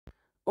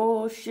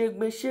Oh, shake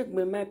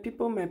me, my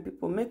people,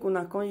 make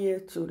una come here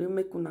to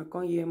make una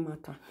come here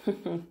matter.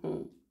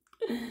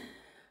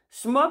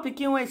 Small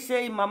pikin wey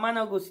say mama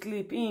no go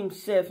sleep, he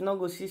himself no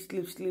go see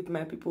sleep,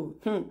 my people.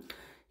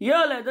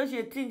 Y'all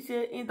Edochie think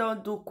say he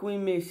don't do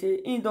Queen May,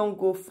 say he don't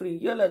go free.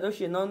 Y'all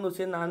Edochie no know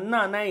say na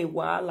e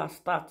wahala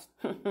start.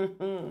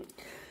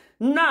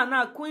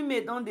 Now Queen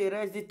May don dey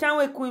rest. The time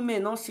wey Queen May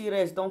no see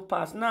rest don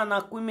pass.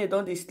 Now Queen May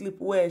don dey sleep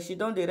well. She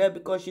don dey rest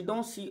because she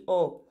don see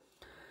all.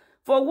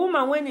 For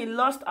woman when he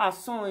lost her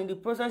son in the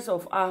process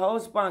of her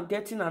husband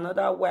getting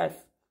another wife,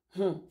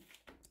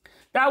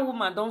 that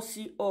woman don't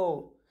see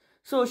all.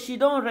 So she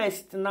don't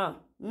rest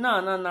now.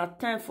 Now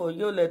time for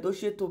Yul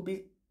Edochie to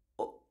be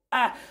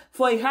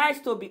for her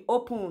eyes to be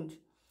opened,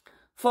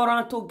 for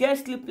her to get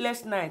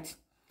sleepless night.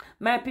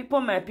 My people,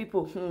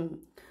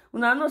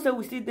 Una know say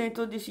we still dey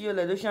into this Yul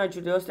Edochie and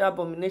Julius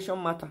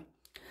abomination matter.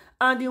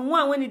 And the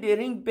one when they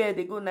ring bell,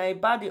 they go now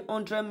about the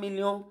 100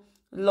 million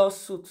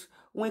lawsuit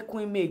when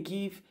Queen May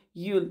give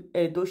Yul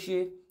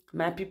Edochie,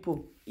 my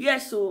people.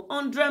 Yes, so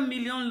 100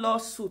 million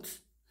lawsuit.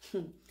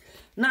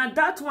 Now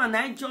that one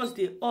I just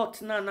the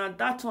hot. Now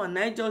that one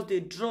I just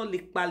the draw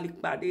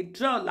likpa. They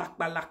draw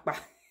lakpa.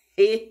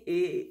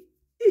 Hey.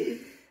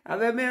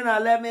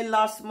 Let me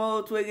last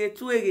more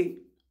twege.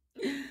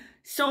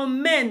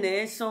 Some men,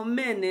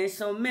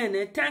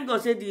 thank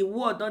God say the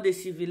world don't they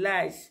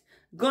civilize.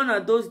 Gone are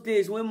those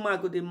days when man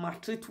go they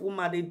maltreat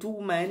woman, they do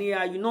woman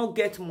anyhow. You don't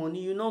get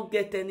money, you don't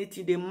get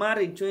anything. They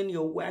marry, join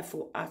your wife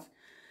for us.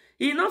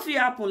 It not fit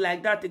happen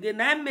like that again.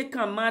 I make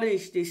a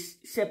marriage, this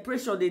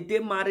separation, the day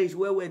marriage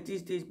where we're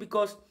these days,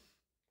 because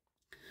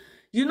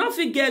you not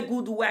fit get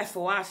good wife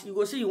for us. You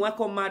go say you want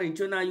to marry,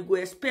 Jonah, you go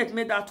expect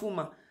me that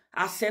woman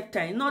accept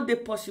her. It's not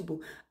that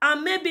possible.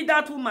 And maybe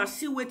that woman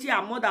see what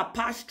her mother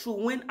passed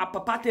through when her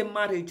papa te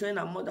married, join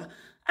her mother.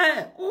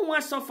 Who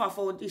want suffer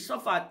for the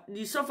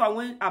suffer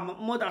when her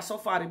mother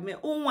suffer?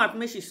 Who want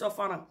me she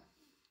suffer?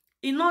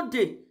 It's not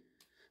there.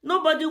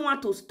 Nobody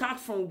want to start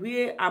from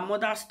where her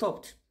mother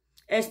stopped.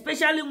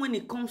 Especially when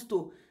it comes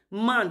to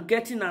man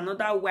getting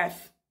another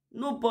wife.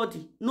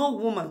 Nobody, no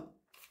woman.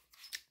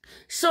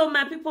 So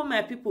my people,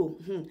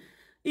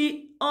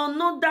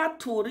 another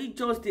Tory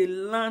just they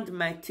land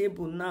my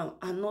table now.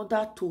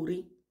 Another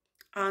Tory,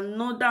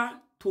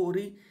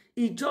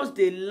 it just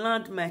they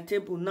land my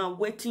table now.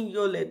 Waiting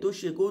Yul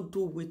Edochie go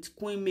do with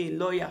Queen May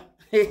lawyer.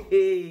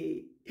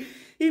 He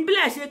be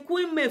like say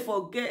Queen May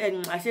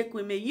forget, I say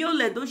Queen May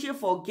Yul Edochie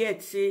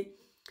forget say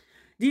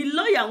the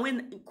lawyer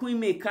when Queen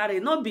May carry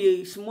not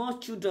be small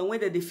children when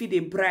they feed a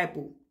bribe.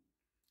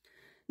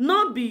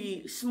 Not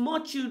be small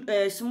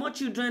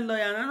children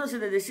lawyer. I know say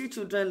that they say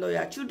children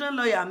lawyer. Children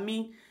lawyer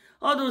mean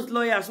all those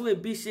lawyers will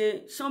be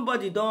say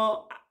somebody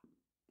don't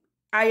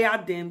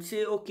hire them,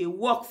 say okay,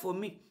 work for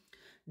me.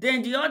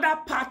 Then the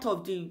other part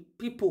of the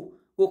people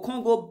will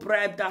come go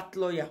bribe that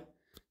lawyer.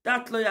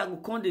 That lawyer will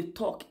come they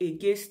talk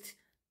against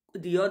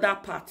the other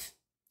part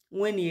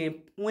when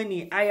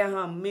he hire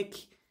him,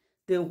 make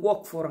them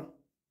work for him.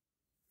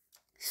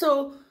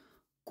 So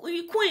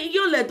Queen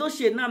Yul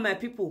Edochie now, my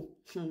people.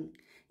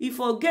 He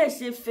forget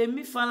say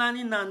Femi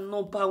Falana na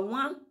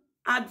 #1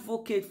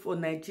 advocate for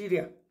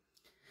Nigeria.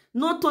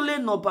 Not only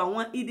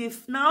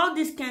 #1, now all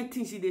these kind of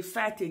things they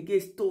fight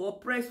against to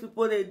oppress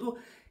people. They do.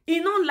 He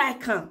not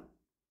like him.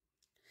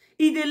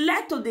 He dey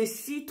like to they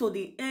see to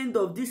the end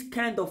of this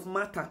kind of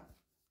matter.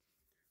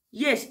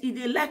 Yes, he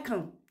dey like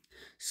him.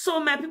 So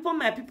my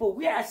people,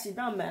 where I sit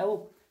down my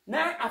own.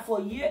 Now I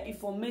for year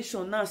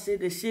information now say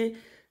they say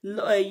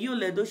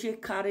Yul Edochie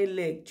carry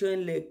leg,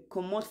 join leg,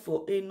 come out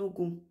for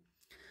Enugu.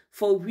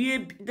 For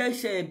where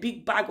there's a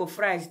big bag of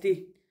rice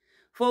day.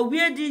 For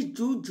where this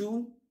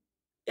juju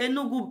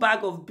Enugu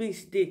bag of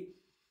beans day.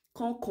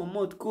 Come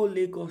out, go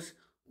Lagos.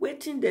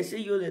 Waiting they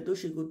say Yul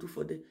Edochie go do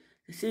for them.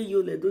 They say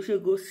Yul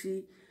Edochie go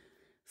see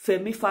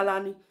Femi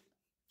Falana.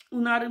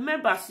 Una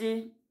remember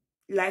say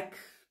like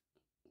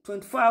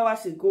 24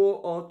 hours ago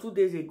or 2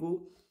 days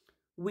ago,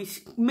 we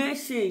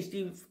message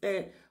the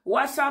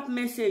WhatsApp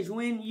message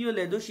when Yul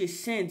Edochie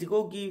sent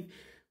go give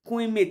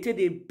Queen May,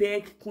 they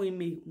beg Queen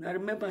May. I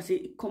remember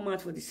say come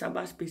out for the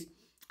Sabbath space.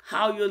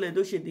 How Yul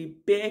Edochie they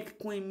beg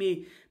Queen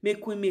May,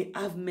 make Queen May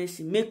have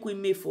mercy, make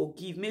Queen May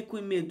forgive, make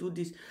Queen May do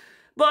this.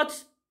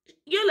 But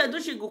Yul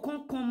Edochie go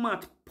come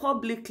out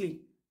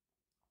publicly.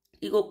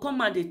 He go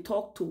come out they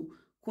talk to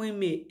Queen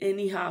May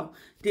anyhow.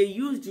 They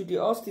use Judy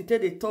Austin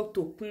they talk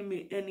to Queen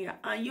May anyhow.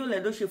 And Yul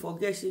Edochie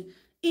forget say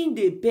in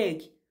they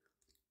beg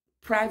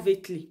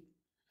privately.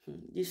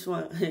 This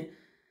one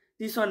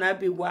I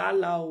be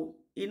wahala.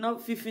 You know,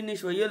 finish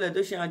for Yul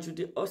Edochie and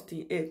Judy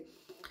Austin.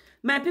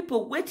 My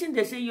people, waiting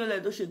they say Yul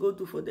Edochie go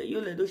do for the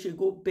Yul Edochie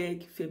go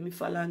beg Femi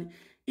Falana.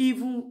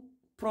 Even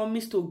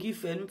promise to give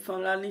Femi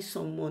Falana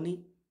some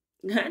money.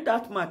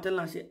 That man tell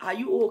and say, are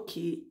you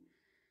okay?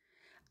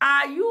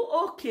 Are you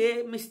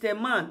okay, Mr.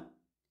 Man?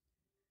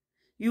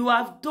 You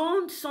have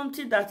done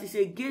something that is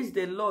against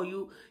the law.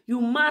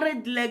 You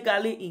married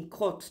legally in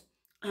court.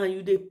 And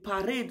you they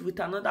parade with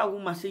another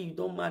woman say you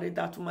don't marry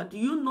that woman. Do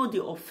you know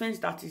the offense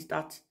that is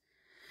that?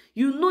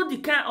 You know the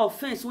kind of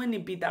offense when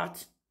it be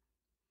that.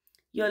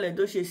 Yul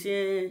Edochie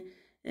say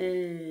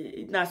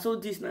na so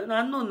this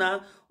na no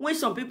na when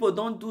some people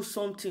don't do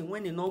something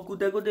when e no good,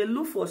 they go dey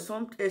look for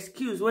some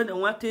excuse when they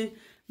want to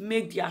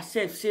make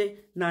themselves say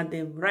na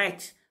them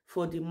right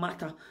for the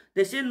matter.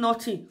 They say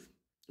nothing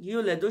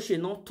Yul Edochie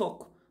no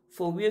talk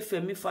for where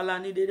Femi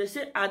Falana dey. They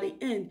say at the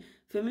end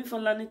Femi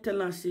Falana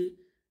tell am say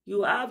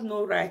you have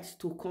no right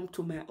to come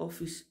to my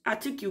office. I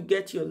think you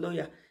get your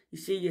lawyer. He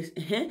say yes.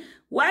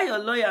 Why your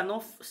lawyer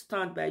not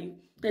stand by you?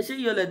 They say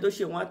Yul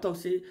Edochie want talk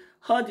say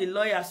all the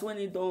lawyers when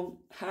he don't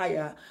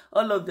hire,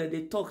 all of them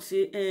they talk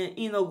say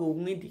he not go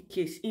win the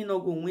case. He not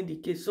go win the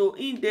case. So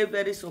he they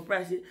very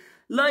surprised. Say,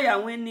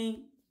 lawyer when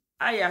he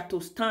hire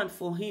to stand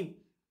for him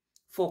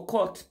for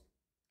court,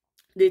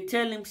 they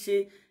tell him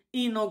say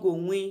he not go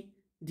win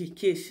the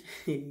case.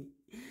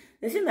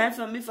 They say na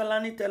Femi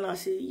Falana tell am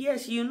say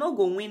yes, you not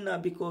go win now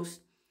because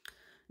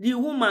the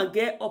woman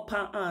get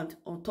upper hand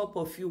on top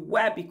of you.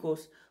 Why?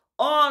 Because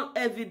all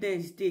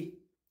evidence dey.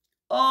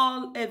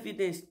 All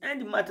evidence.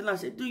 And the matter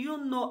say, do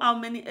you know how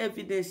many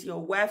evidence your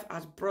wife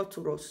has brought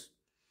to us?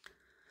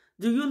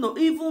 Do you know?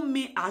 Even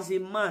me as a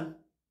man,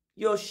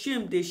 your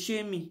shame, they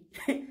shame me.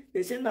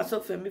 They say na so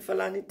Femi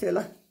Falana tell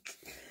her.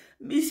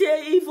 Me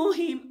say even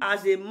him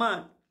as a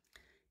man,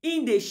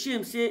 in the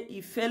shame say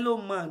a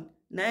fellow man,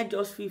 now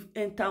just feel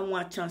enter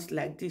one chance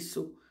like this.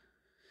 So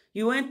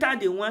you enter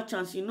the one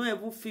chance, you no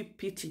even feel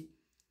pity.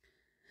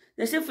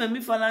 They say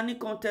Femi Falana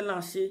come tell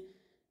am say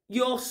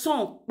your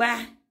son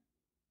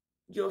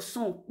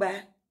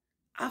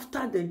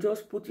after they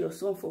just put your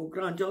son for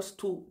ground just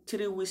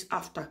 2-3 weeks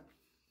after.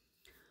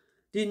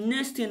 The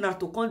next thing na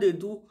to come they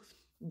do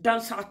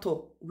dance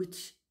battle with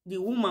the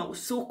woman,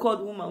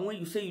 so-called woman, when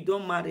you say you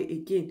don't marry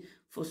again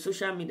for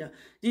social media.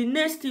 The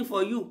next thing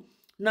for you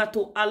na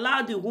to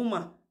allow the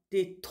woman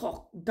they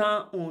talk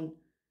down on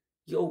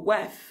your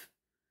wife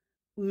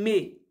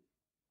May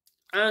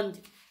and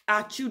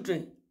her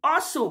children.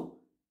 Also,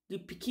 the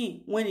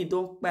pikin when he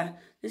don't buy.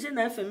 They say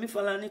na Femi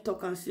Falana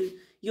talk and say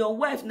your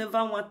wife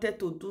never wanted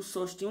to do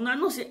such thing. Una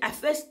know say I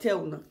first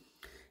tell una.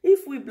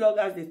 If we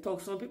bloggers they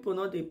talk, some people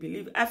not they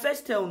believe. I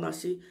first tell una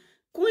say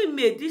Queen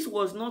May, this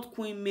was not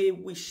Queen May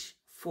wish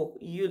for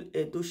Yul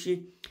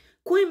Edochie.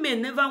 Queen May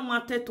never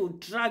wanted to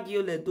drag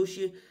Yul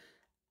Edochie.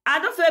 I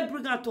don't feel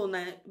bring out on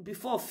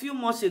before a few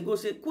months ago.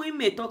 Say Queen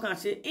May talk and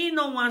say he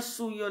no want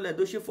sue Yul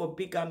Edochie for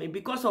bigamy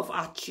because of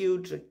our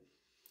children.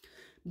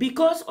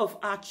 Because of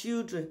our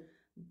children.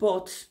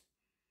 But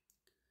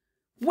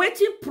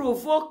wetin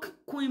provoke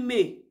Queen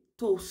May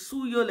to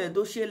sue Yul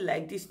Edochie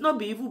like this? Not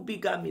be even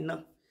bigamy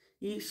now.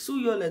 He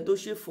sue Yul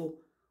Edochie for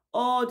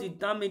all the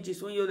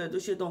damages when Yul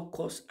Edochie don't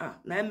cause her.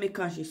 Now make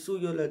her she sue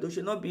Yul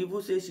Edochie. Not be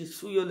even say she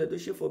sue Yul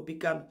Edochie for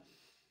bigamy.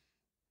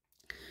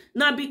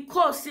 Now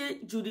because say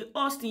Judy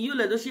Austin,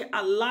 Yul Edochie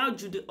allowed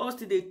Judy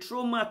Austin the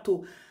trauma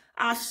to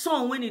her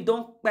son when he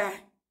don't buy.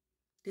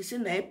 They say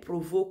na it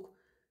provoke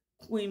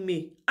Queen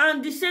May.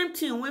 And the same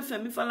thing when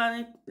Femi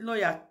Falana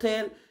lawyer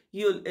tell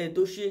Yul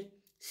Edochie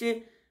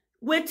say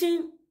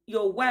waiting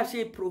your wife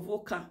say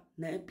provoke her.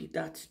 Na it be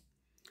that.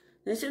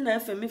 They say na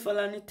Femi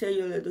Falana tell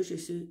Yul Edochie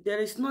say there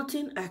is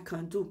nothing I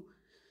can do.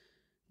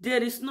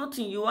 There is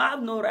nothing. You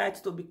have no right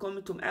to be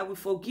coming to me. I will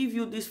forgive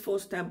you this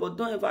first time, but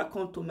don't ever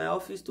come to my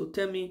office to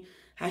tell me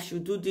I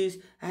should do this.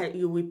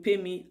 You will pay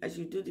me. I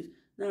should do this.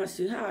 Now I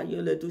say,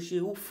 Yul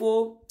Edochie,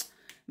 ufo.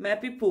 My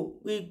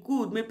people, we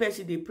good. Make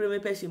person they pray.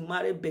 Make person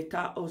marry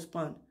better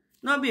husband.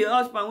 Not be a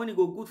husband when he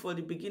go good for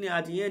the beginning.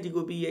 At the end, he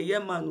go be a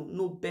man.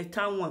 No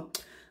better one.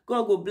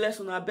 God go bless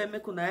you. I bet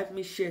make you help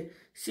me share.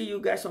 See you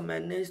guys on my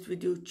next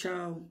video.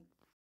 Ciao.